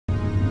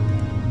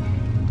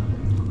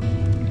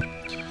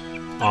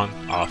on,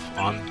 off,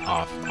 on,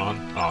 off, on,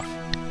 off.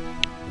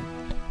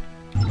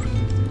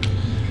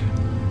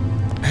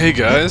 Hey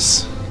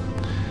guys!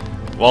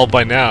 Well,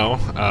 by now,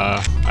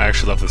 I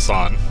actually left this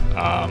on.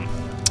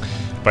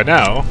 By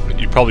now,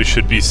 you probably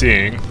should be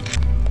seeing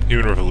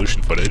Human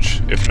Revolution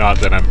footage. If not,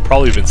 then I've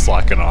probably been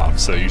slacking off,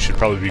 so you should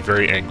probably be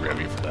very angry at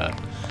me for that.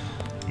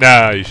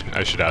 Nah,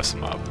 I should ask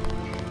them up.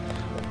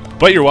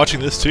 But you're watching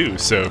this too,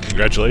 so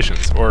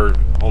congratulations. Or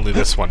only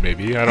this one,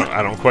 maybe.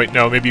 I don't quite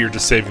know. Maybe you're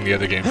just saving the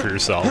other game for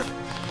yourself.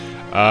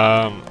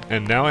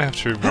 And now I have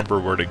to remember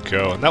where to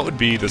go, and that would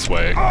be this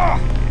way.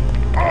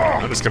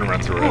 I'm just gonna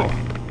run through it.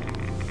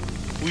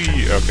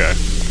 Okay.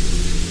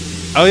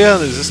 Oh yeah,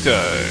 there's this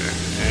guy.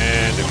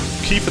 And the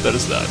key for that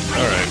is that.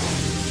 Alright.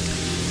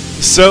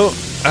 So,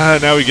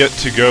 now we get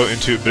to go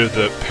into a bit of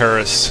the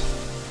Paris,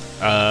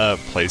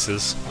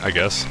 places, I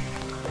guess.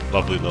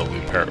 Lovely, lovely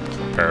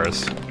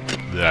Paris.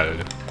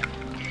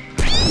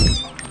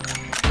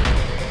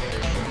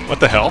 What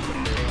the hell?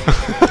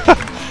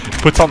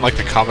 Puts on like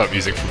the combat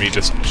music for me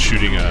just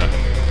shooting a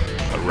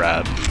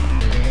rat.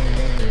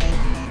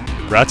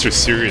 Rats are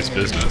serious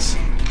business.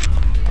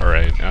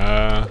 Alright,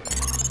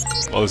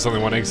 well, there's only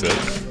one exit.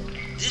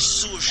 This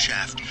sewer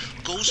shaft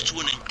goes to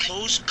an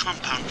enclosed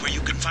compound where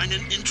you can find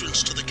an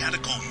entrance to the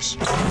catacombs.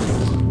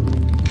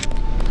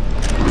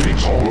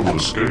 Readings all over the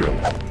scale.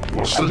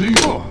 What's the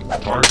deal?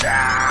 What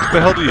the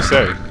hell do you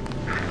say?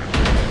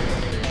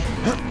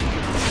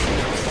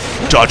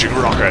 Dodging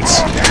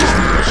rockets!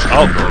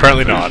 Oh,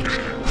 apparently not.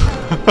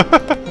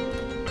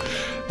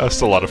 That's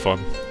still a lot of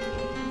fun.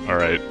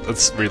 Alright,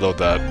 let's reload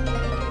that.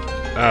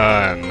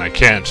 And I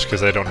can't,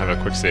 because I don't have a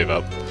quick save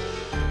up.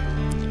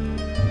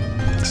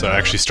 So I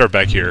actually start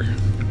back here.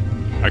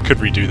 I could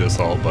redo this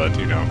all, but,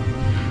 you know.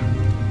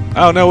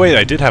 Oh, no, wait,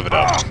 I did have it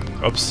up.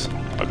 Oops,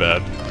 my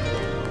bad.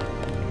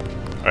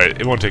 Alright,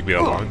 it won't take me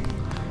that long.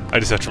 I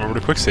just have to remember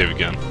to quick save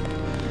again.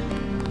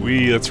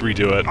 Let's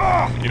redo it.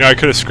 You know, I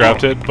could have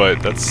scrapped it,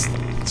 but that's...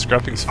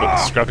 Scrapping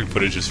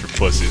footage is for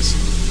pussies.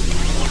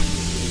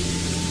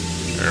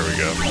 There we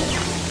go.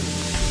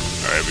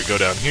 Alright, we go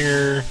down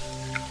here.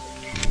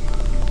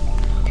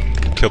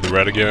 Kill the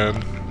rat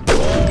again.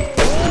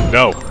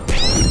 No!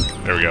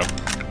 There we go.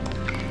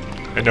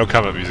 And no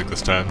combat music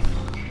this time.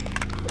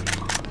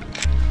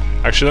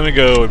 Actually, let me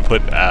go and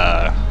put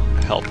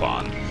help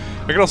on.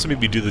 I could also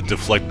maybe do the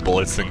deflect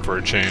bullets thing for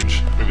a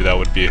change. Maybe that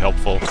would be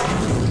helpful.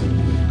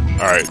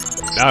 Alright,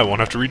 now I won't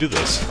have to redo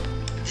this.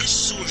 This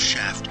sewer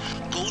shaft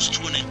goes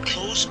to an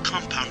enclosed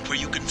compound where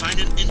you can find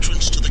an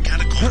entrance to the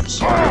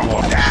catacombs.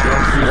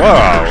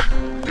 Wow!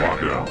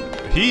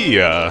 He,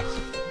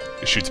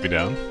 shoots me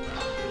down.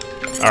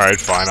 Alright,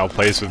 fine, I'll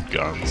play this with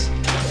guns.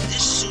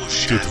 This sewer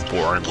Do it shaft the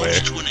boring way.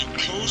 goes to an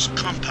enclosed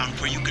compound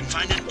where you can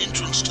find an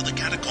entrance to the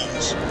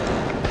catacombs.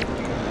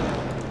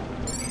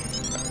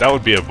 That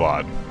would be a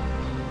bot.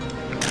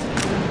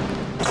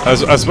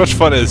 As much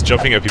fun as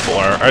jumping at people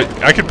are,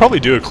 I could probably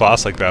do a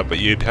class like that, but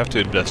you'd have to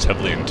invest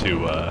heavily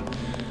into,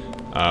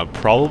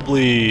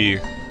 probably...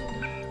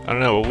 I don't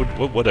know,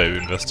 what would I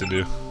invest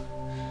into?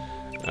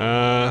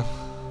 No,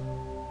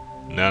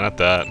 not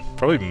that.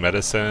 Probably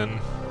medicine.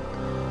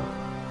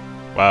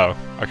 Wow,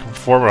 I can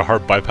perform a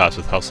hard bypass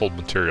with household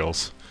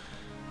materials.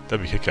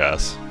 That'd be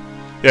kick-ass.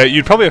 Yeah,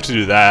 you'd probably have to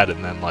do that,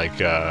 and then, like,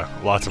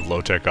 lots of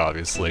low-tech,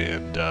 obviously,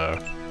 and, I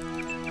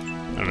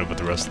don't know about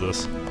the rest of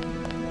this.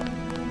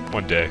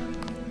 One day.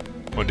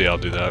 One day I'll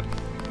do that.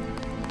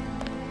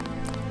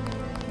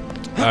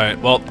 Alright,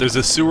 well, there's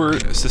a sewer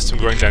system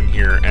going down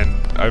here, and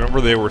I remember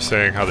they were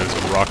saying how there's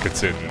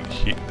rockets in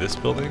this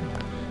building.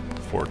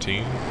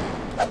 14.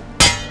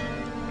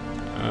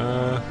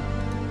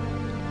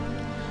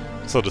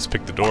 So I'll just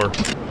pick the door.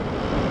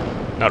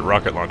 Not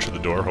rocket launcher the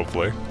door,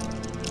 hopefully.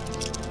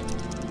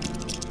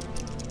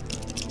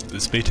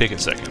 This may take a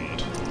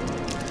second.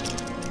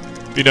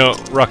 You know,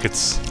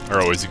 rockets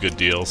are always a good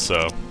deal,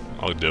 so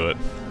I'll do it.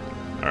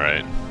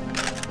 Alright.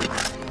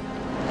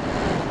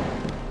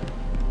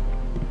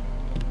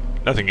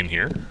 Nothing in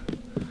here.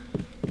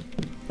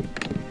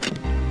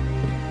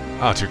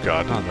 Oh, dear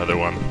God, not another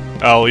one.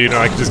 Oh, you know,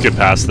 I can just get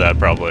past that,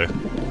 probably.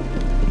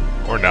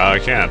 Or no, I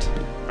can't.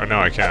 Or no,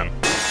 I can.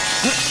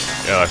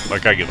 Yeah,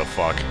 like I give a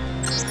fuck.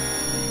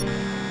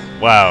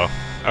 Wow.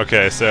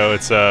 Okay, so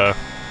it's a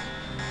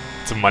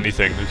money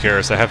thing. Who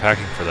cares? I have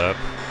hacking for that.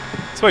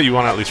 That's why you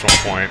want at least 1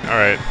 point.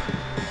 Alright.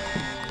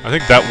 I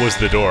think that was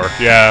the door.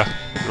 Yeah,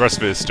 the rest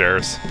of it is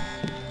stairs.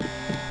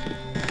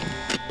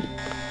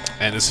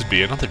 And this would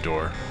be another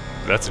door.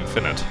 That's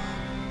infinite.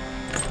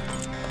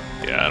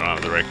 Yeah, I don't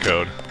have the right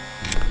code.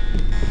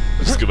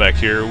 Let's go back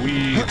here.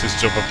 We just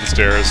jump up the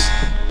stairs.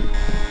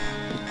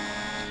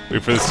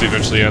 Wait for this to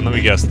eventually end. Let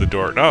me guess, the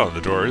door... No,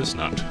 the door is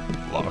not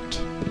locked.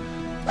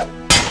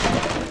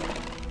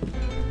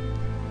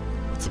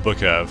 What's the book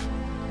have?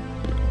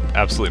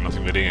 Absolutely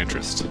nothing but any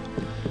interest.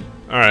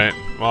 Alright,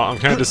 well, I'm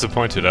kind of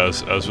disappointed. I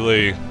was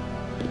really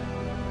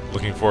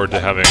looking forward to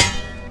having...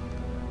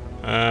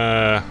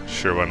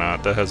 sure, why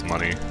not? That has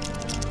money.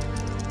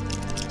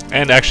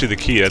 And actually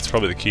the key, that's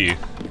probably the key.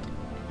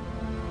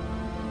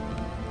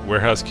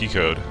 Warehouse key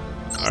code.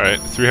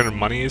 Alright, 300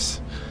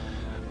 monies.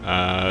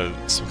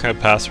 Some kind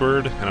of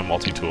password, and a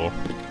multi-tool.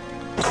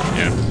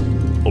 Yeah,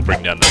 we'll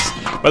bring down this.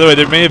 By the way,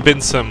 there may have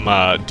been some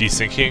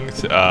desyncing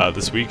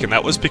this week, and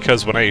that was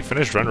because when I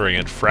finished rendering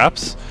it,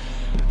 Fraps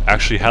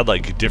actually had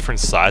like different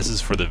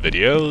sizes for the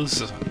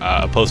videos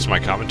opposed to my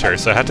commentary,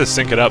 so I had to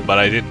sync it up, but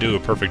I didn't do a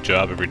perfect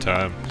job every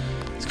time.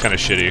 It's kind of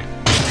shitty.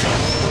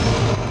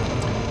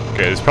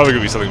 Okay, there's probably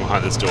gonna be something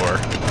behind this door.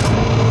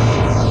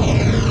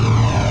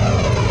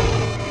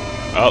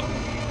 Oh.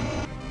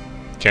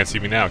 Can't see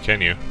me now,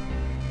 can you?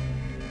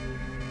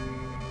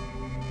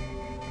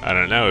 I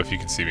don't know if you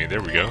can see me.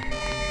 There we go.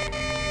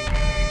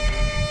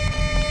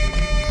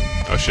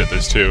 Oh shit,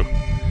 there's two.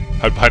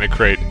 Hide behind a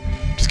crate.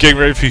 Just getting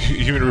ready for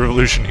human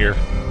revolution here.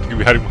 I'm gonna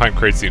be hiding behind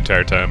crates the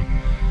entire time.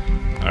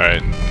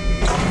 Alright.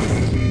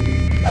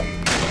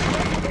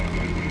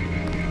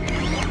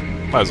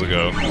 Might as well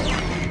go.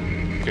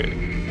 Okay.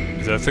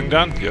 Is that thing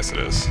done? Yes, it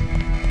is.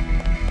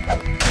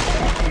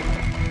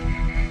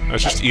 Oh,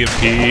 it's just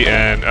EMP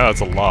and... oh,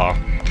 it's a law.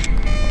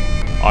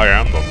 I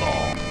am the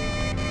law.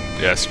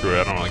 Yeah, screw it.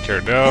 I don't really care.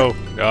 No!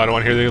 No, I don't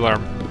want to hear the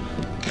alarm.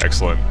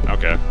 Excellent.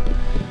 Okay.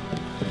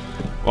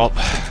 Well,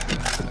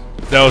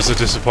 that was a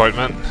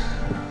disappointment.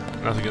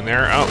 Nothing in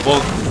there. Oh,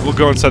 well, we'll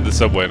go inside the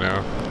subway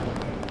now.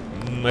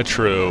 I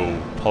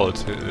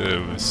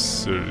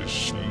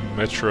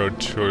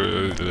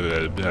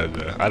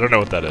don't know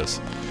what that is.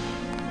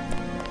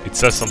 It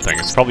says something.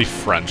 It's probably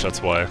French,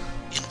 that's why. In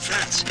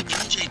France,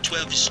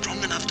 MJ-12 is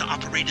strong enough to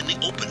operate in the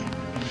open.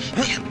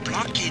 They have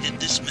blockaded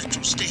this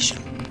metro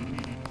station.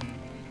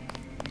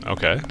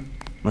 Okay.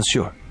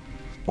 Monsieur,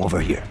 over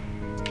here.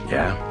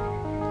 Yeah?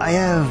 I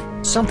have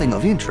something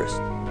of interest.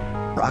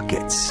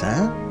 Rockets,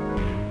 huh?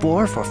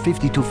 4 for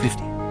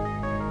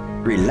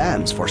 5250. 3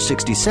 lambs for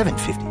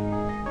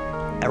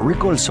 6750. A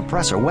recoil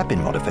suppressor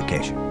weapon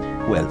modification,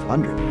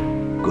 1200.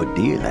 Good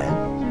deal, eh?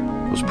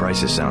 Those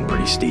prices sound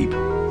pretty steep.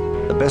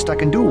 The best I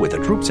can do with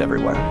the troops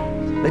everywhere.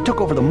 They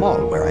took over the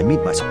mall where I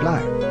meet my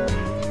supplier.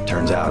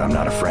 Turns out I'm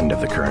not a friend of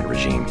the current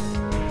regime.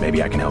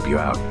 Maybe I can help you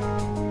out.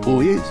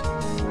 Who is?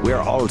 We're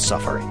all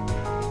suffering.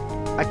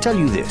 I tell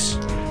you this.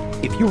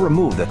 If you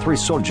remove the 3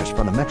 soldiers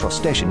from the metro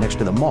station next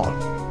to the mall,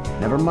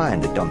 never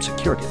mind the dumb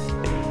security,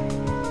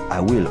 I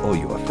will owe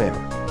you a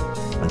favor.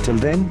 Until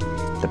then,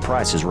 the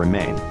prices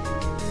remain.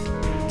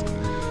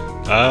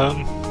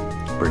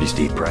 Pretty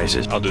steep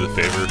prices. I'll do the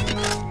favor.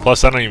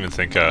 Plus, I don't even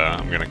think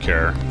I'm gonna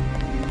care.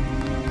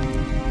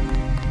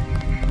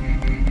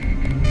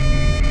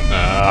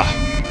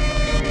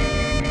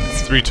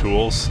 It's 3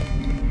 tools.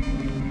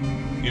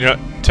 You know,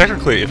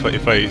 technically,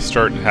 if I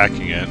start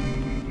hacking it,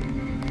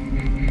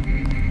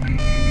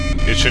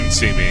 it shouldn't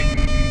see me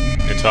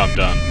until I'm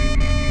done.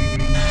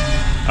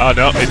 Oh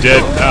no, it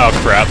did. Oh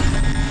crap.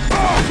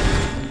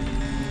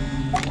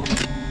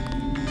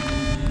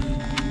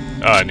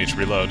 Oh, I need to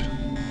reload.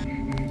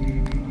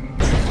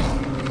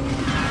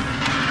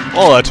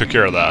 Oh, that took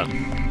care of that.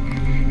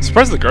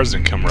 Surprised the guards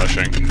didn't come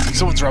rushing. It's like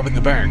someone's robbing the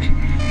bank.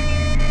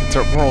 It's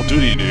our moral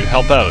duty to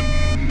help out.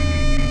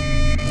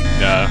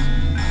 Yeah.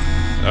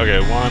 Okay,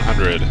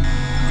 100.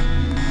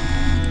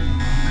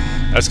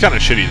 That's kind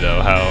of shitty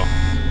though, how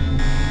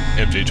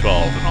MJ-12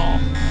 and all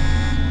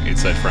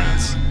inside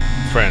France.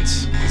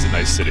 France is a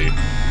nice city.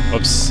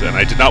 Oops, and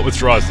I did not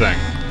withdraw a thing.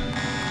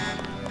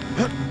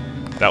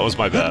 That was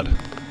my bad.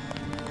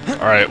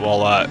 Alright,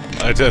 well, I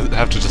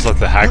have to just let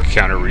the hack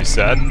counter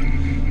reset.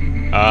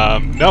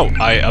 No,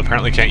 I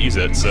apparently can't use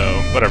it,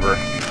 so whatever.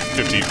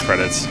 50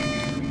 credits.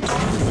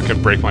 I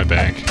could break my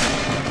bank.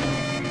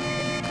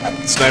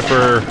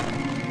 Sniper.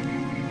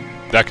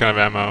 That kind of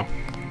ammo.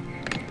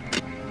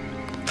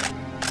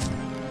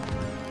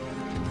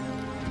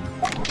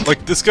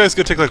 Like, this guy's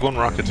gonna take like 1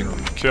 rocket to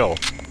kill.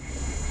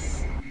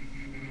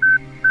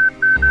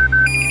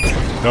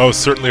 No,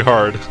 certainly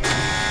hard.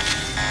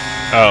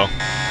 Oh.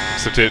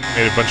 Except it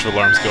made a bunch of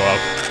alarms go off.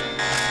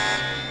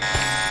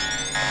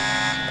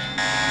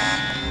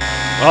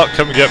 Well,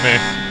 come and get me.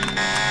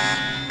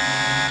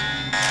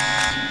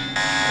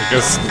 I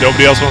guess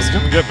nobody else wants to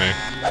come and get me.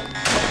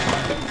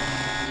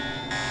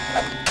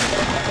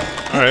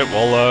 Alright,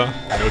 well,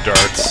 no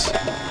darts.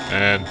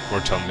 And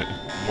more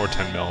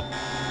 10 mil.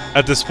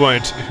 At this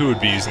point, who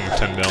would be using the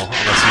 10 mil? Unless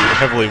you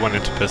heavily went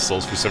into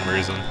pistols for some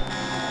reason.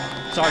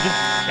 Sergeant,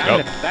 got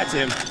him. That's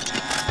him.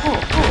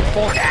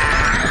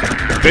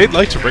 They'd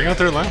like to bring out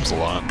their lamps a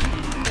lot.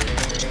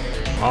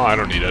 Oh, I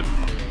don't need it.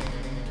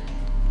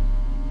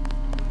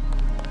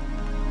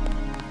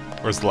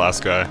 Where's the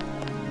last guy?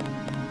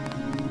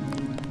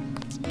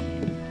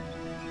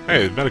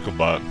 Hey, medical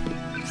bot.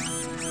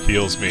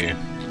 Heals me.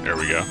 There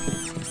we go.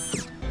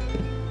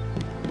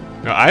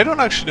 Now, I don't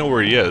actually know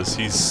where he is.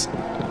 He's...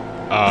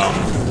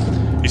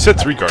 you said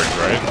 3 guards,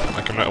 right?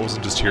 Like, I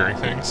wasn't just hearing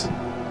things.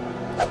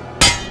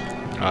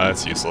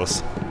 That's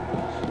useless.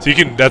 So you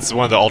can, that's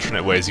one of the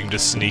alternate ways, you can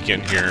just sneak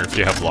in here if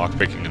you have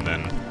lockpicking and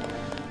then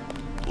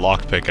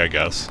lockpick, I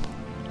guess.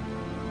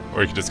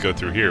 Or you can just go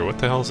through here. What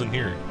the hell's in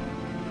here?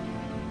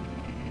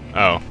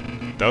 Oh,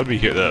 that would be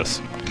here, this.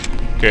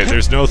 Okay,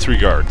 there's no 3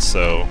 guards,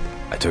 so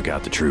I took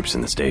out the troops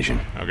in the station.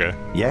 Okay.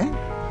 Yeah?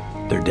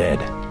 They're dead.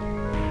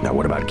 Now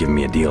what about giving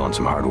me a deal on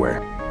some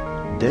hardware?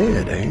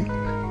 Dead, eh?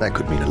 That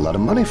could mean a lot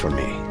of money for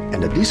me,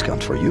 and a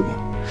discount for you.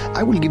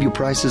 I will give you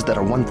prices that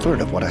are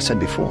 1/3 of what I said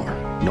before.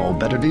 No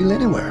better deal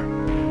anywhere.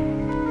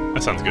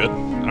 That sounds good.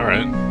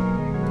 Alright.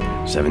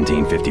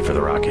 $17.50 for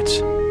the rockets.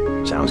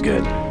 Sounds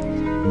good.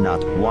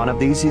 Not one of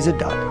these is a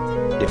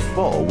dud. The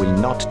foe will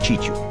not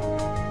cheat you.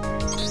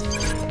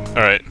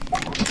 Alright.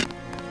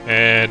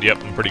 And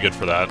yep, I'm pretty good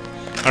for that.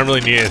 I don't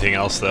really need anything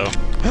else though.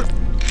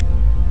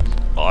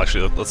 Well,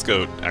 actually, let's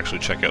go actually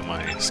check out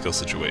my skill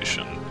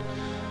situation.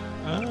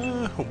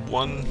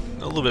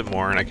 A little bit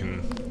more, and I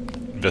can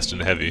invest in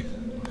heavy.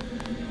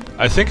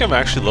 I think I'm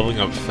actually leveling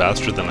up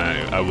faster than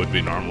I would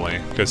be normally,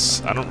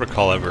 because I don't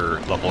recall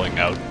ever leveling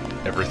out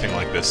everything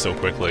like this so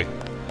quickly.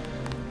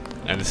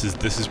 And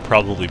this is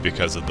probably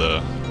because of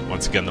the,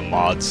 once again, the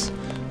mods,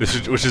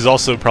 which is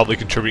also probably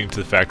contributing to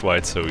the fact why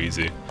it's so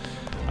easy.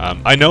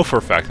 I know for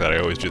a fact that I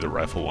always do the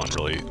rifle one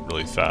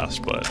really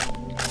fast, but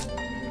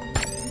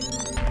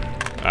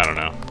I don't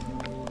know.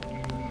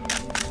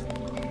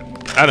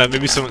 I don't know,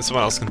 maybe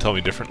someone else can tell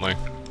me differently.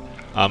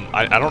 I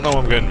don't know what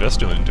I'm going to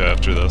invest in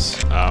after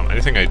this.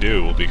 Anything I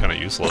do will be kind of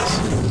useless.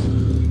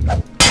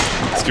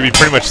 It's going to be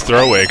pretty much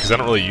throwaway, because I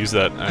don't really use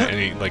that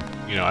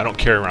I don't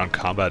carry around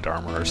combat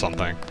armor or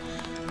something.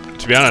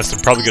 To be honest, I'm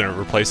probably going to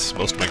replace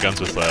most of my guns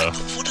with, At the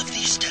foot of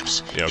these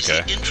steps yeah, okay.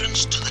 is the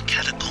entrance to the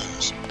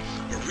catacombs.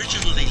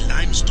 Originally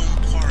limestone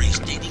quarries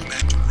dating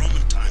back to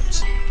Roman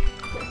times.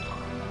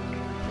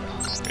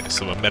 Okay,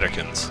 some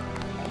Americans.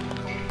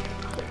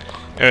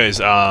 Anyways,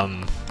 I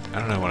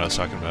don't know what I was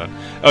talking about.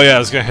 Oh yeah, I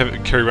was gonna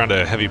carry around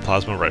a heavy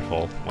plasma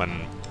rifle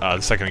when the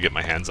second I get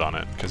my hands on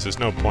it, because there's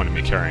no point in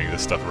me carrying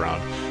this stuff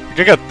around.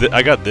 Like,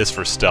 I got this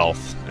for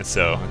stealth, and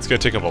so it's gonna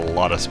take up a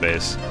lot of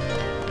space,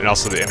 and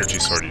also the energy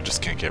sword you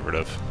just can't get rid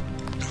of.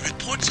 The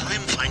reports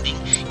I'm finding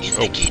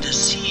indicate a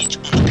siege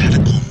on the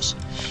catacombs.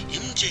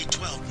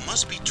 MJ-12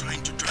 must be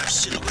trying to drive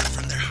Silhouette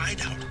from their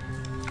hideout.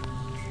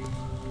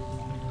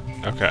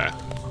 Okay.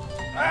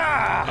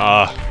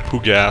 Who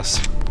gas?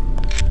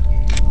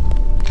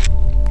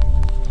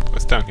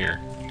 What's down here?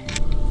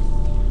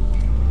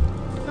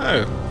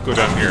 Oh, go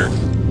down here.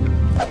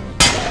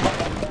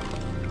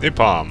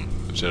 Napalm,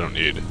 which I don't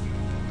need.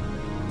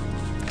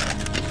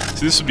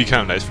 See, this would be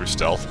kind of nice for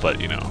stealth,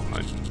 but, you know,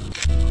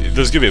 it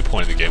does give me a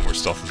point in the game where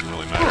stealth doesn't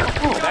really matter.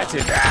 Oh, that's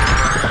it.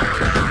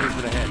 Here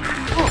for the head.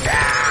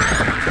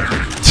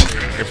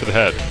 Here for the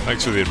head.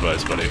 Thanks for the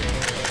advice, buddy.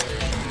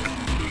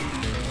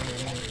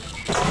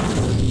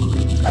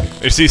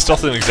 You see,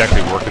 stealth didn't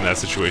exactly work in that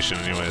situation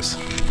anyways.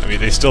 I mean,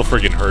 they still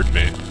friggin' heard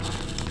me.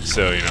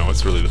 So, you know,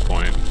 what's really the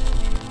point?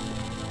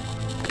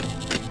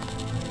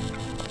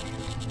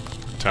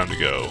 Time to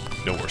go.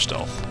 No more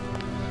stealth.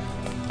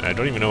 And I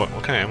don't even know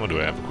what kind of ammo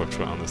do I have equipped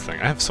on this thing.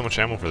 I have so much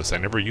ammo for this, I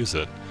never use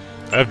it.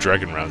 I have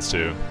dragon rounds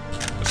too.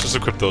 Let's just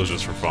equip those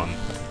just for fun.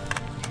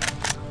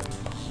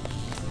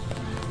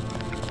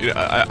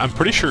 Yeah, I'm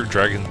pretty sure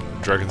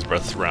Dragon's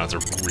Breath rounds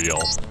are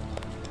real.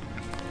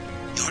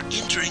 You're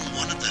entering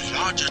one of the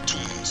larger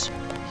tombs.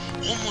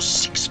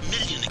 Almost 6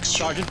 million exhumed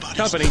Sergeant, bodies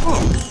company. were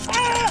moved to the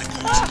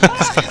catacombs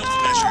as a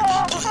health measure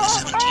during the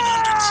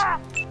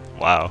 1700s.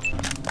 Wow.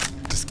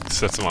 Just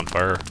sets them on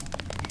fire.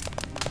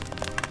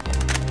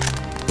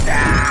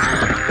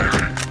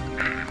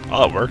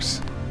 Oh, it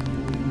works.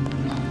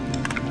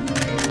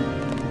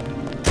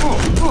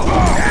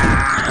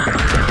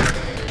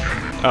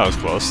 That was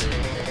close.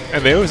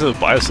 And they always have a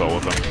biocell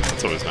with them.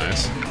 That's always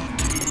nice.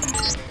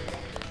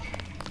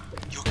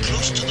 You're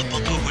close to the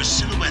bunker where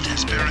Silhouette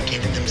has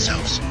barricaded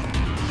themselves.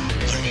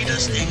 The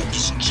leader's name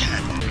is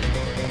Chad.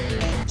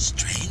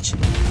 Strange.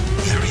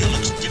 The area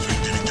looks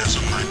different than it does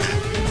on my map.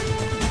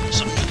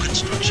 Some new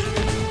construction.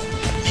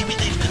 Maybe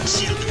they've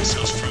concealed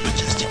themselves from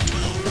Majestic 12.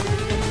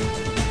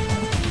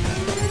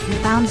 You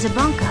found the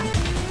bunker.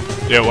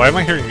 Yeah, why am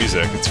I hearing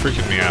music? It's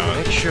freaking me out.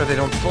 Make sure they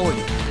don't follow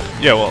you.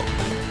 Yeah, well,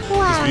 Who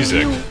are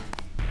music. you?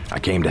 I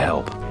came to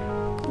help.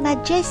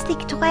 Majestic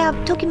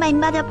 12 took my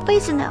mother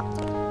prisoner.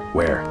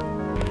 Where?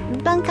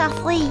 Bunker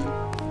 3.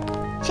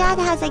 Chad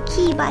has a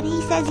key, but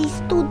he says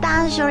it's too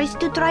dangerous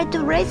to try to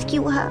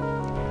rescue her.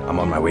 I'm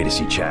on my way to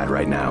see Chad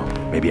right now.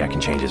 Maybe I can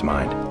change his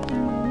mind.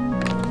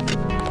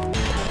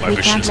 My We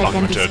mission can't is let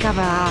them augmented.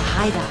 discover our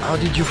hideout. How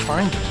did you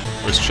find it?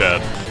 Where's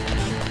Chad?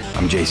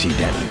 I'm JC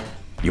Denton.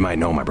 You might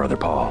know my brother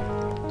Paul.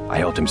 I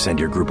helped him send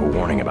your group a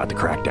warning about the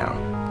crackdown.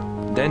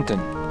 Denton.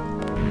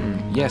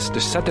 Yes,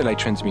 the satellite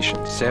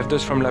transmission saved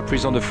us from La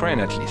Prison de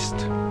Fresnes, at least.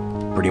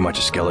 Pretty much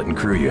a skeleton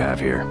crew you have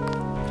here.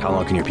 How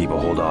long can your people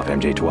hold off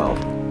MJ-12?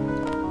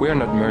 We are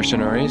not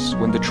mercenaries.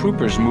 When the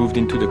troopers moved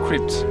into the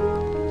crypts,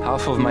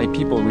 half of my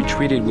people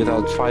retreated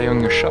without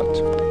firing a shot.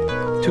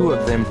 2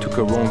 of them took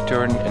a wrong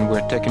turn and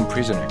were taken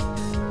prisoner.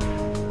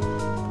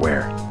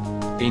 Where?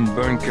 In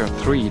Bunker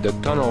 3, the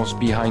tunnels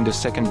behind the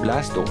second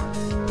blast door.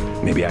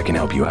 Maybe I can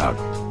help you out.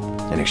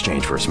 In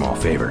exchange for a small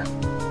favor.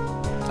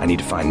 I need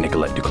to find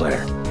Nicolette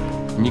Duclair.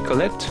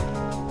 Nicolette?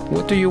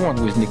 What do you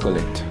want with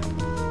Nicolette?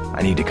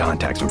 I need to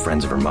contact some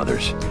friends of her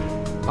mother's.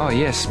 Oh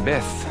yes,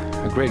 Beth.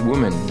 a great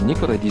woman,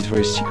 Nicolette is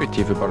very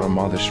secretive about our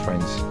mother's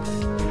friends.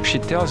 She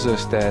tells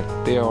us that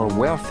they are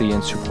wealthy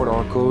and support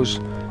our cause,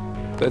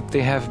 but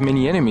they have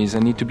many enemies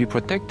and need to be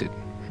protected.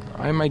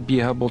 I might be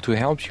able to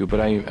help you, but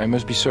I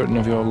must be certain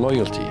of your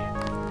loyalty.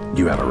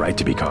 You have a right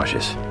to be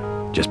cautious.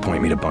 Just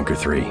point me to Bunker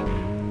 3.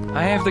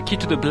 I have the key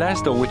to the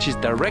blast door, which is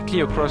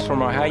directly across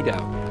from our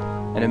hideout,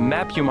 and a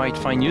map you might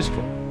find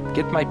useful.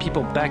 Get my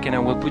people back and I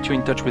will put you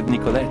in touch with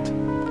Nicolette.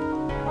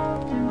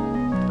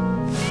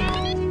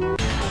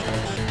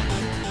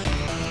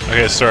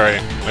 Okay, sorry.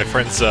 My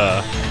friend's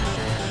trying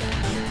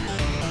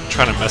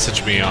to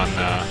message me on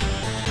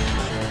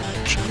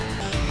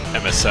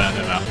MSN,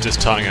 and I'm just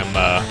telling him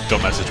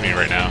don't message me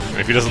right now. And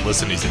if he doesn't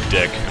listen, he's a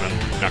dick, and I'm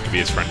not gonna be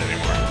his friend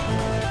anymore.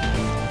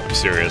 I'm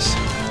serious.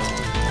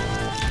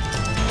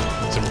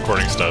 Some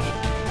recording stuff.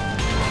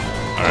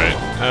 Alright.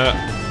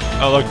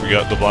 Oh look, we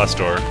got the blast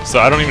door. So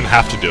I don't even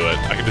have to do it.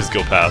 I can just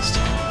go past.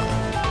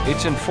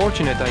 It's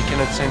unfortunate I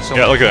cannot send someone.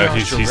 Yeah, look at that.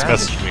 else He's to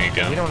ravage. messaged me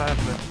again. We don't have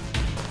the...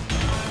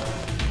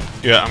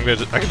 Yeah, I'm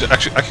gonna. I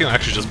can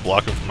actually just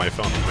block him from my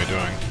phone. What am I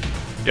doing?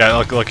 Yeah,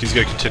 look, he's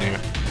gonna continue.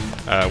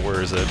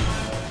 Where is it?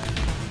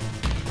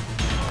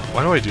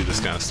 Why do I do this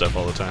kind of stuff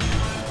all the time?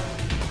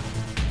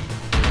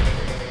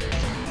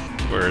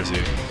 Where is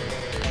he?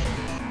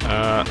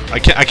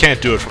 I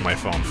can't do it from my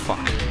phone.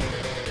 Fuck.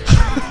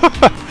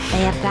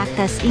 They have backed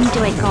us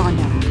into a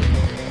corner.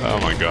 Oh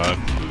my god.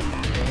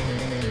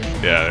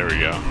 Yeah, there we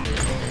go.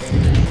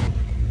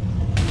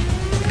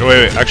 Oh,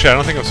 wait. Actually, I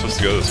don't think I'm supposed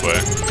to go this way.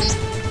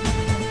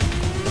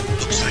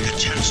 Looks like a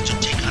chance to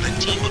take on a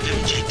team of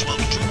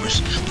MJ-12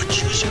 troopers, but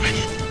choose your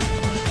head.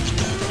 We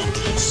don't want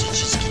these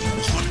cinches getting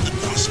caught in the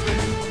crossfire.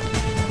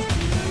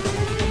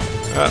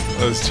 Ah,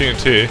 that was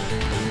TNT.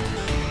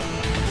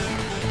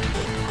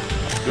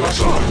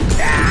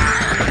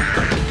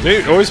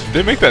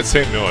 They make that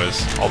same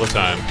noise all the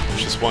time.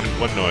 It's just one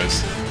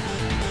noise.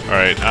 All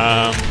right.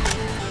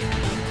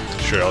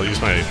 Sure, I'll use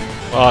my.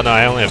 Oh no,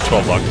 I only have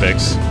 12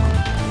 lockpicks.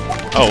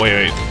 Oh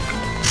wait.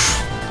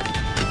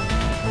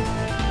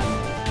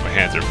 My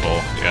hands are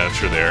full. Yeah, I'm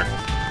sure they are.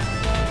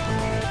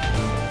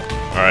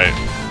 All right.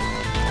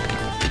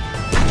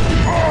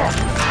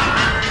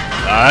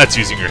 That's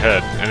using your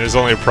head, and there's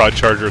only a prod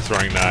charger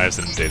throwing knives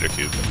and a data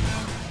cube.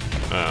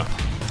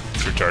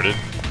 It's retarded.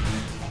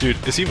 Dude,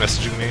 is he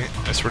messaging me?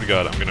 I swear to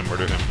God, I'm gonna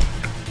murder him.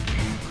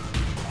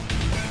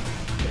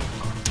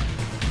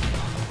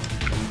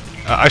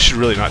 I should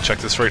really not check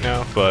this right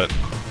now, but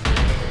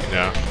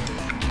yeah.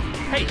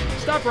 Hey,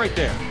 stop right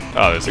there.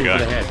 Oh, there's a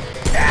guy.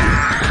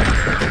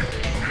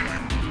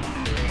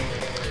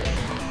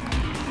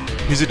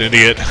 He's an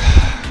idiot.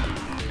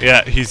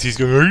 Yeah, he's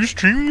going, are you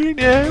streaming right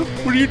now?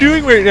 What are you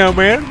doing right now,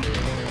 man?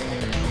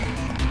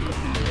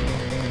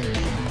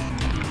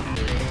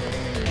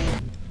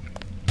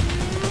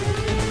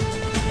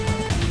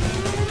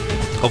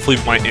 Hopefully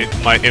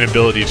my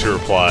inability to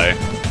reply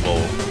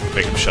will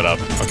make him shut up.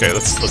 Okay,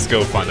 let's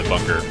go find the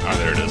bunker. Oh,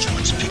 there it is.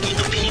 Someone's picking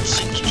up heat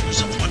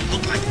signatures of what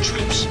look like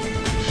troops. The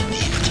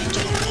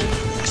MJ-12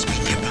 bunker must be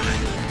nearby.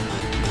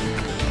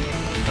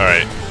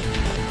 Alright.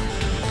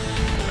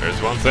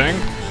 There's one thing.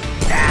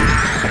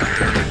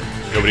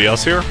 Nobody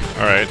else here?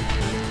 Alright.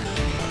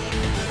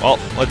 Well,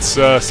 let's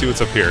see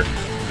what's up here.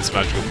 In this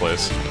magical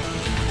place.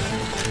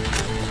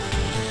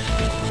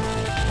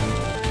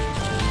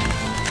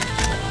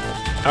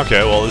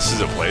 Okay, well this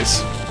is a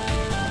place.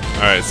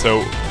 Alright,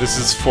 so this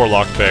is 4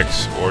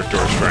 lockpicks or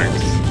door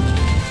strength.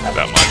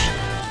 That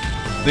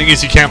much. Thing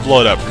is, you can't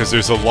blow it up because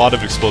there's a lot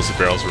of explosive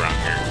barrels around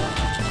here.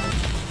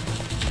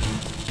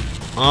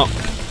 Well,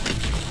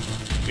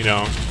 you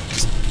know,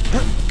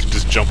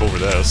 just jump over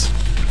this.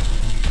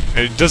 And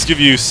it does give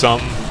you some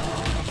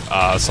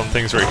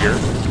things right here.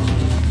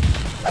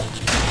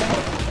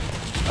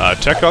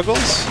 Tech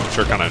goggles, which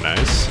are kind of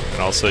nice,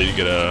 and also you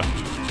get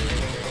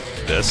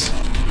this.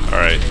 All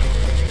right.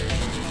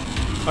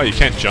 Oh, you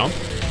can't jump?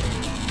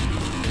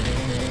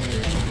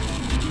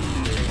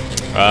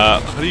 How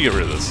do you get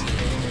rid of this?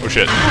 Oh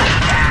shit.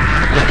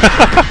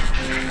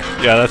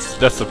 Yeah,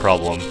 that's the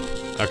problem.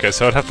 Okay,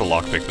 so I'd have to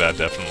lockpick that,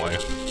 definitely.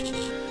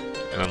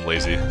 And I'm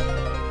lazy.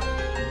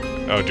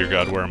 Oh dear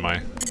God, where am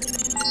I?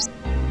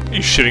 Are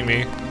you shitting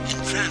me?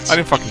 I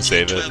didn't fucking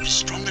save it.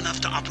 Strong enough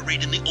to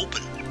operate in the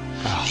open.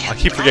 Oh, I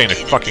keep forgetting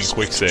to fucking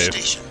quick save.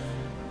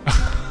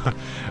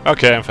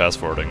 Okay, I'm fast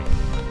forwarding.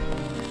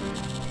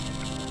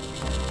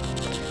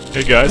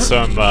 Hey guys, so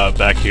I'm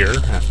back here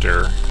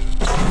after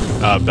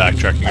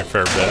backtracking a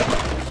fair bit.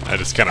 I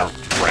just kind of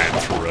ran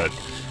through it.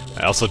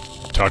 I also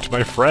talked to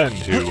my friend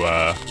who,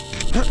 like,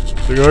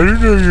 I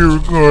didn't know you were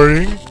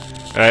recording.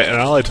 And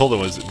all I told him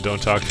was,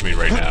 don't talk to me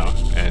right now.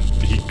 And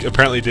he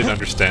apparently didn't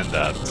understand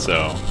that,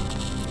 so...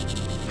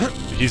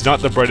 He's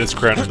not the brightest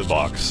crown in the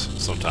box,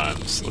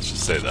 sometimes. Let's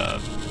just say that.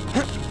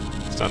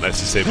 It's not nice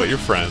to say about your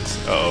friends.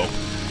 Uh-oh.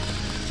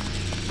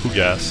 Who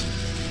gas?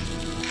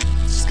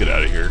 Let's just get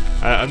out of here.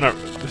 I'm not...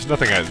 There's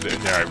nothing in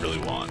there I really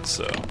want,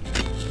 so...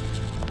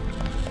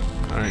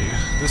 Alright,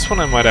 this one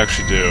I might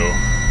actually do.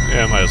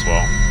 Yeah, I might as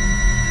well.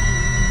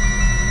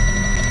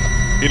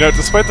 You know,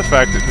 despite the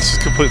fact that this is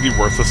completely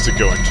worthless to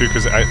go into,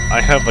 because I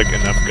have like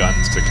enough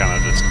guns to kind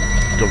of just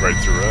go right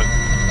through it.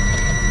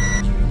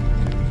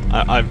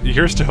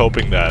 Here's to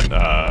hoping that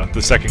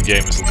the second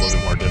game is a little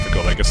bit more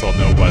difficult. I guess I'll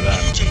know by then.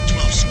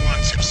 MJ-12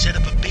 squads have set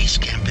up a base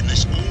camp in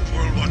this old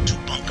World War II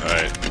bunker.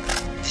 Alright.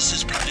 This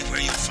is probably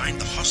where you'll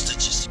find the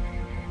hostages.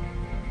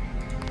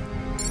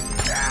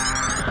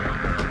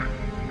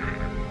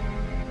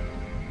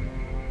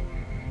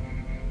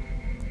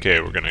 Okay,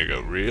 we're gonna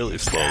go really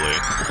slowly.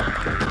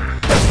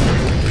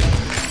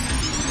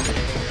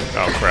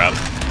 Oh crap.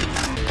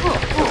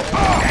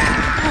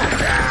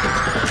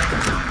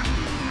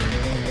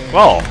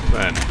 Well,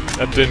 then,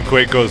 that didn't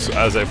quite go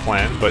as I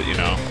planned, but you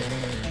know.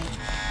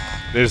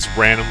 They just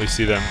randomly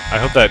see them. I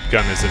hope that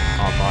gun isn't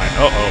online.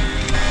 Uh-oh.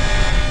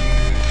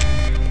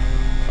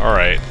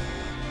 Alright.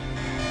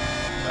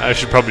 I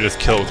should probably just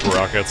kill with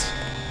rockets.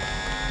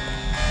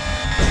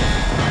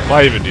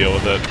 Why even deal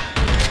with it?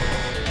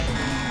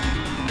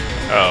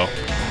 Uh oh.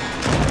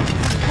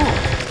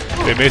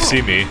 They may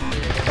see me.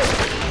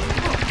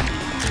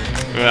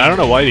 I mean, I don't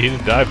know why he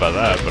didn't die by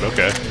that, but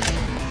okay.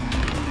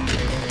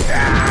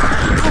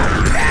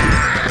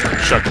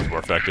 Shuck is more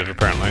effective,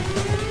 apparently.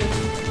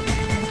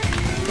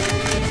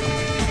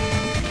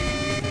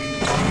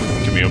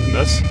 Can we open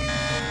this?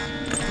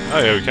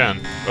 Oh yeah, we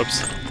can.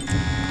 Oops.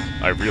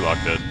 I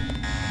relocked it.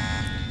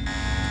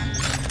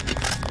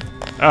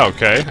 Oh,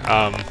 okay.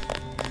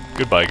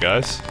 Goodbye,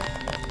 guys.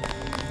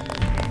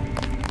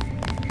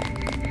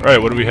 Alright,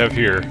 what do we have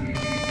here?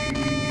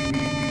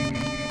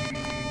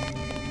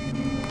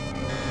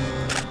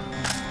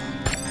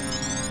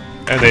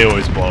 And they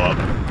always blow up.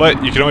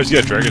 But you can always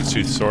get a Dragon's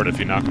Tooth sword if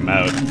you knock them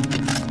out.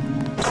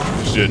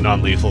 Just do it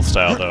non-lethal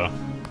style, though.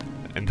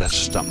 And that's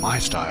just not my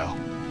style.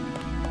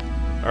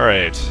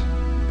 Alright.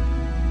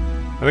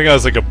 I think that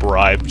was like a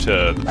bribe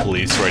to the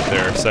police right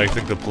there, so I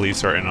think the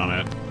police are in on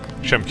it.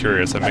 Actually, I'm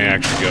curious. I may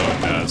actually go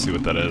and see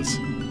what that is.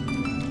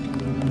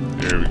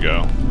 Here we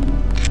go.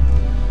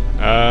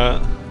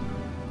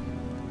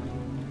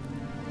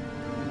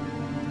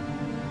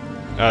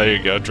 Oh, there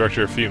you go.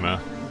 Director of FEMA.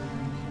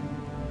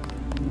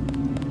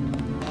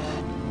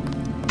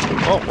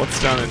 Oh, what's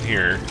down in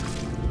here?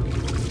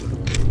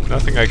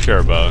 Nothing I care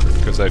about,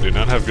 because I do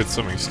not have good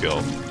swimming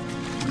skill.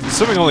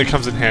 Swimming only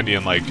comes in handy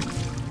in, like,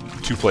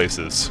 2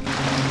 places.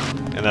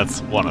 And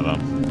that's one of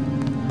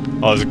them.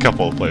 Well, there's a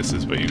couple of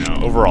places, but, you know,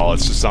 overall,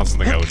 it's just not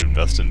something I would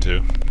invest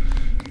into.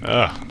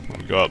 Let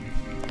me go up.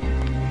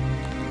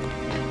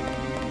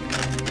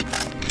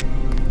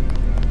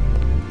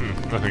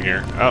 Nothing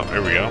here. Oh,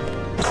 there we go.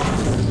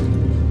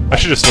 I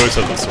should just always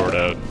have the sword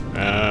out.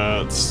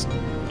 Let's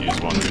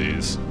use one of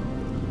these.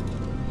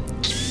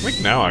 I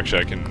think now,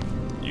 actually, I can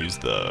use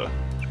the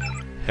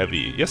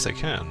heavy. Yes, I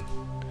can.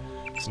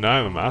 So now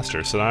I'm a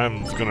master, so now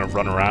I'm gonna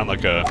run around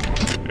like a...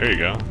 There you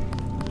go.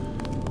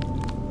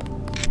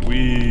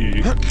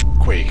 Wee...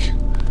 Quake.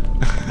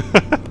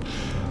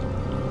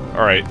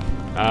 Alright.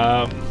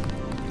 Oh,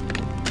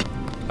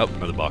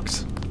 another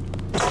box.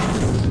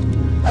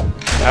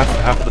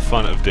 Half of the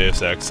fun of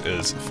Deus Ex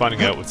is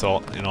finding out what's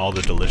all in all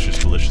the delicious,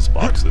 delicious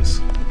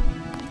boxes.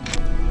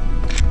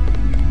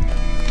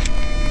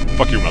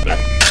 Fuck your mother.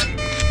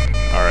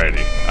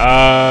 Alrighty.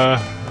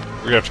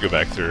 We're gonna have to go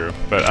back through,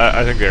 but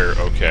I think they're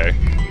okay.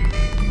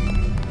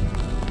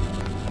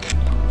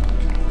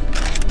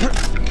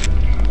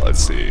 Let's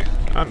see.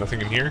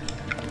 Nothing in here.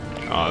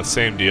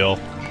 Same deal.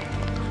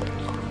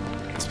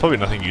 There's probably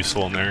nothing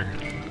useful in there.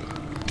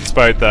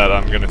 Despite that,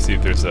 I'm gonna see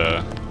if there's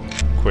a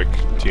quick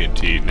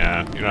TNT.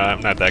 Nah, you know, I'm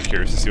not that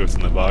curious to see what's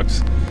in the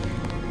box.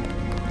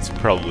 It's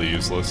probably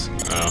useless.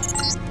 Oh.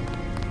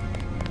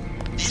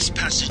 This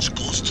passage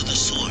goes to the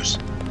sewers.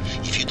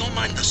 If you don't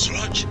mind the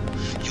sludge,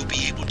 you'll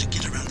be able to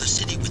get around the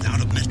city without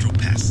a metro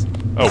pass.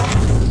 Oh.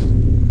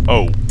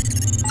 Oh.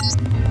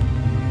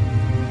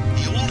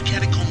 The old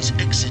catacombs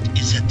exit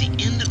is at the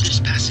end of this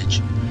passage,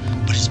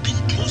 but it's been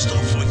closed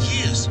off for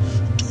years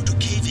due to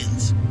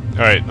cave-ins.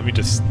 Alright, let me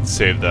just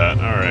save that.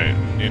 Alright.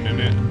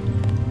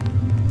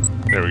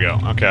 There we go.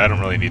 Okay, I don't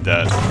really need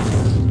that.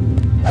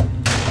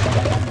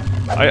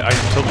 I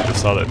totally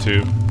just saw that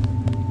too.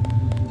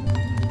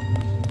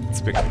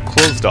 It's been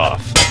closed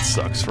off. That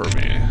sucks for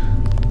me.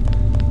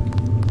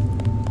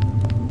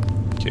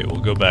 Okay,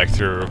 we'll go back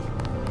through.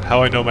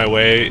 How I know my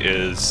way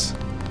is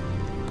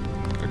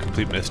a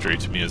complete mystery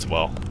to me as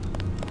well.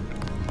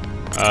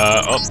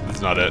 Oh,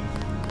 that's not it.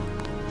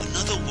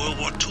 Another World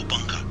War II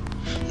bunker.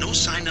 No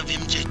sign of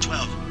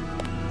MJ-12.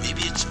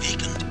 Maybe it's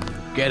vacant.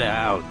 Get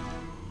out.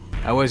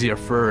 I was here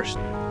first.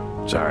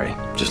 Sorry,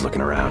 just looking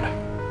around.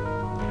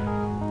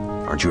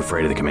 Aren't you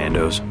afraid of the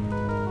commandos?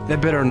 They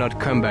better not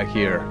come back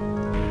here.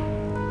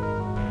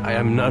 I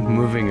am not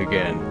moving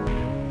again.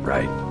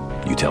 Right.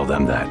 You tell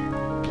them that.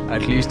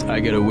 At least I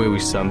get away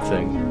with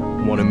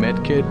something. Want a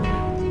med kit?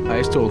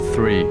 I stole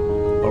 3.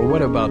 Or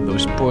what about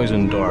those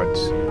poison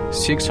darts?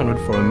 600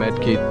 for a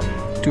med kit,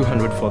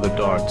 200 for the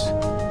darts.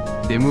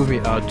 They move me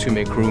out to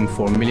make room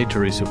for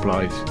military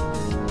supplies.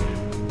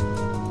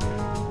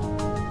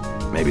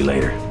 Maybe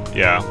later.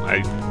 Yeah,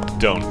 I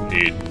don't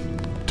need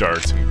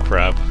darts and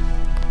crap.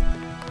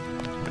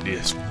 I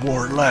need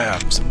more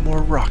labs and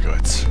more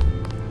rockets.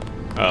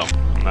 Oh,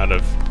 I'm out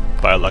of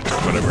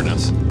bioelectric, whatever it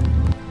is.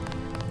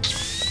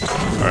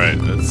 Alright,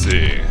 let's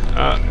see.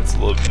 It's a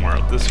little bit more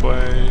up this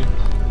way.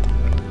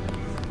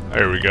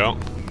 There we go.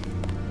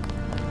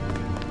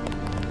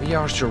 We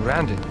are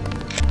surrounded.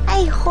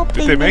 I hope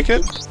Did they make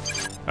it?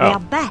 We are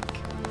back.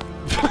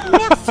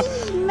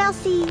 Merci,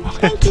 merci.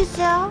 Thank you,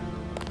 sir.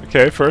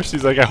 Okay, first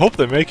he's like, I hope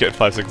they make it.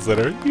 5 seconds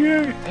later,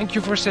 yay! Thank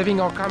you for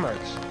saving our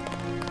comrades.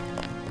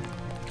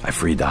 I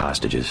freed the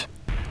hostages.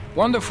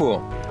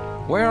 Wonderful.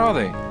 Where are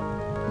they?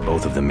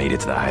 Both of them made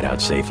it to the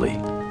hideout safely.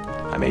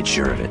 I made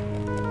sure of it.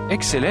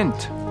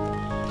 Excellent.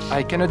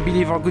 I cannot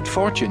believe our good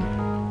fortune.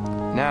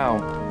 Now,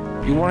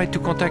 you wanted to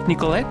contact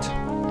Nicolette?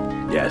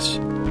 Yes.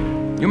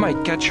 You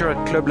might catch her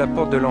at Club La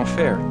Porte de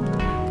l'Enfer.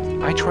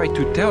 I tried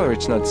to tell her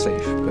it's not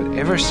safe, but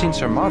ever since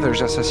her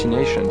mother's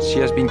assassination, she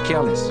has been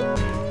careless.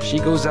 She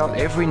goes out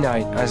every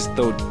night as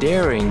though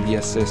daring the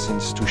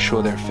assassins to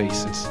show their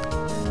faces.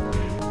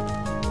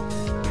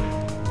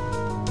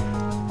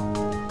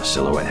 A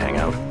silhouette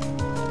hangout?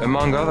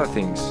 Among other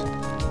things.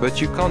 But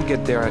you can't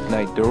get there at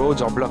night, the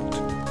roads are blocked.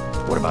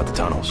 What about the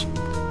tunnels?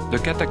 The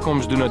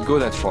catacombs do not go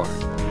that far.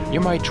 You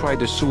might try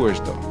the sewers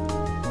though.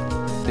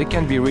 They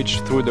can be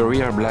reached through the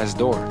rear blast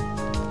door.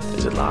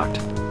 Is it locked?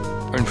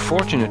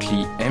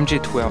 Unfortunately,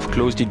 MJ-12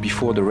 closed it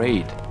before the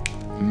raid.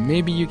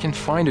 Maybe you can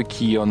find a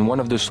key on one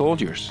of the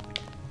soldiers.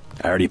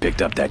 I already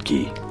picked up that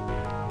key.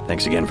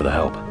 Thanks again for the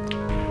help.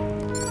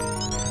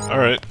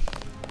 Alright.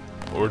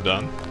 We're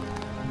done.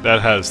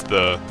 That has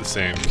the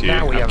same key.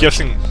 Now we I'm have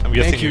guessing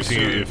you,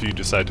 if you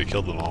decide to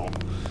kill them all.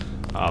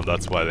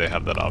 That's why they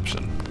have that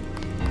option.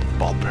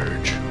 Ball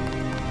purge.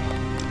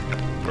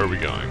 Where are we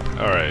going?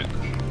 Alright.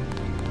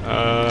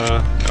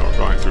 Now we're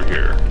going through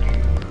here.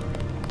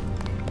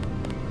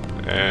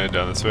 And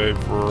down this way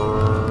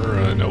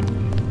for... nope.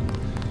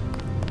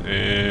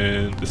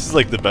 And this is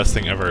like the best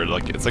thing ever.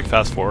 Like, it's like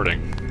fast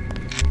forwarding.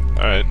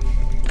 Alright.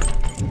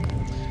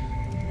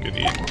 Good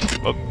eat.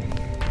 Oh.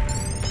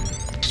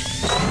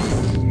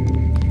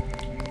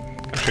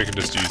 Actually, I can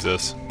just use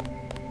this.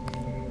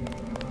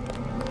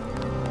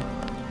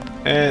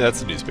 And that's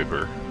the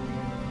newspaper.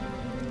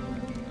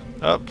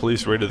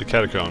 Police raided the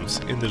catacombs.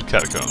 In the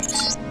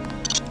catacombs.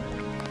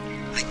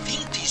 I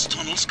think these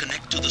tunnels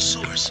connect to the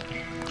sewers.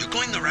 You're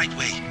going the right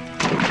way.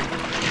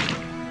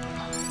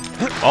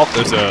 Oh,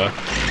 there's a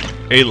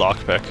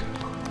lockpick.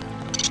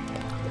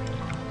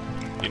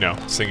 You know,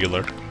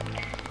 singular.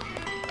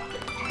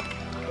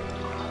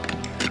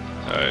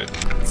 Alright,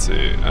 let's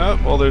see.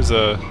 Well, there's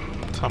a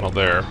tunnel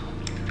there.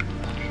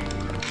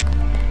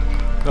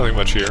 Nothing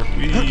much here.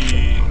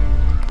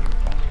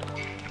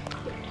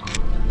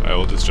 Alright,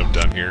 we'll just jump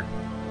down here.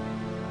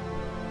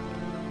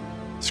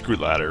 Screw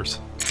ladders.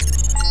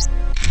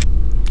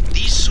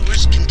 These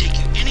sewers can take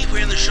you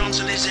anywhere in the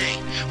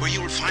Champs-Élysées where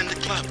you will find the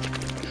club.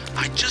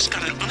 I just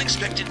got an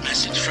unexpected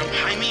message from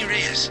Jaime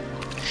Reyes.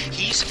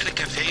 He's at a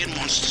cafe and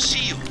wants to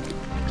see you.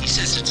 He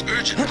says it's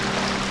urgent.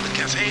 The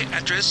cafe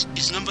address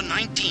is number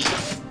 19.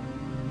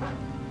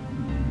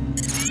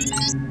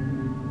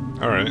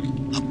 Alright.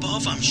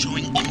 Above, I'm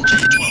showing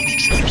MJ-12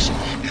 troops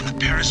and the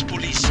Paris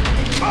police.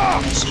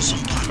 Also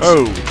some bombs.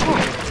 Oh! The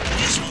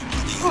police won't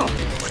bother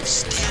you, but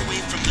stay away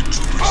from the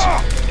troopers.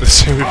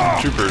 Stay away from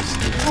the troopers.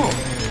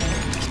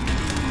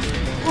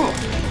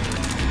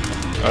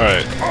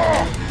 Alright.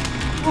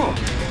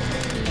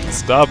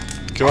 Stop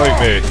killing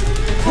me.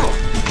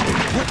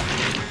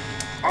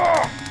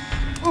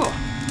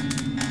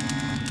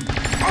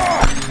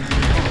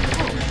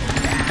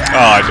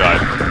 Oh, I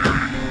died.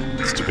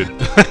 Stupid.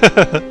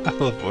 I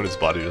love when his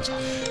body just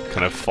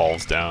kind of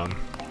falls down.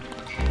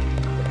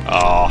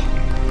 Oh,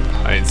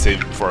 I didn't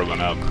save it before I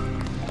went up.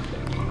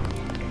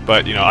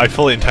 But, you know, I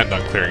fully intend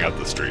on clearing out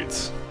the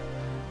streets.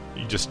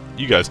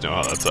 You guys know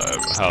how that's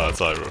how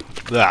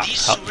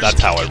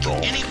I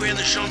roll. Anywhere in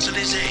the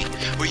Champs-Élysées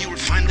where you will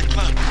find the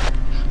club.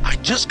 I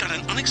just got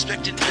an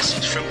unexpected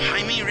message from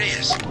Jaime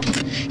Reyes.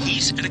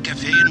 He's at a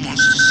cafe and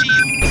wants to see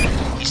you.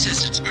 He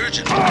says it's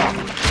urgent. The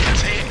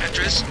cafe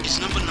address is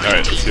number 19.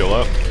 Alright, let's heal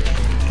up.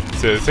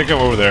 So I think I'm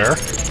over there. Like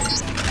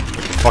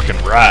a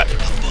fucking rat.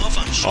 Above,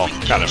 I'm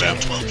showing kind of am.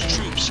 12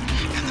 troops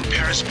and the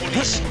Paris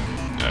police.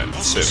 Alright, let's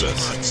Also save some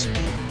this. bots.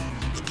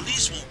 The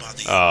police won't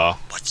bother you,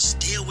 but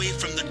stay away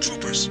from the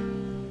troopers.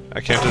 I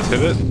can't just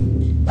hit it?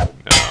 No.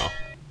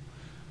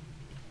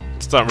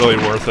 It's not really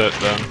worth it,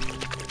 then.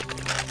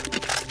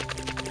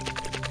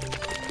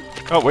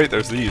 Oh, wait,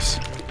 there's these.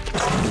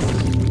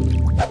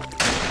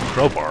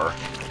 Crowbar.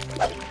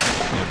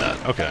 And that.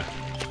 Okay.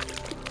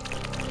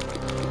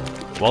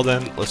 Well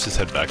then, let's just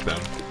head back then.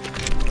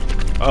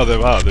 Oh,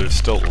 wow, they're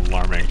still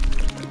alarming.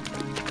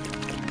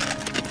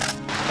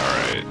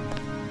 Alright.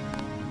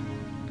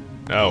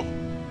 No.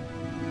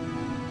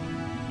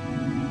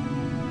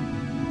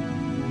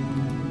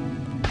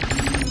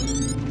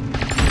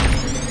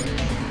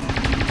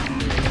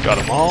 Got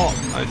them all,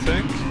 I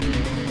think.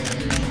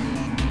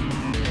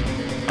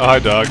 Oh, hi,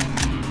 dog.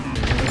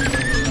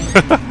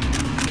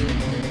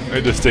 I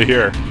just stay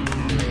here.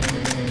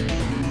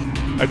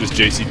 I just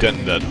JC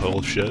Denton that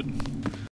whole shit.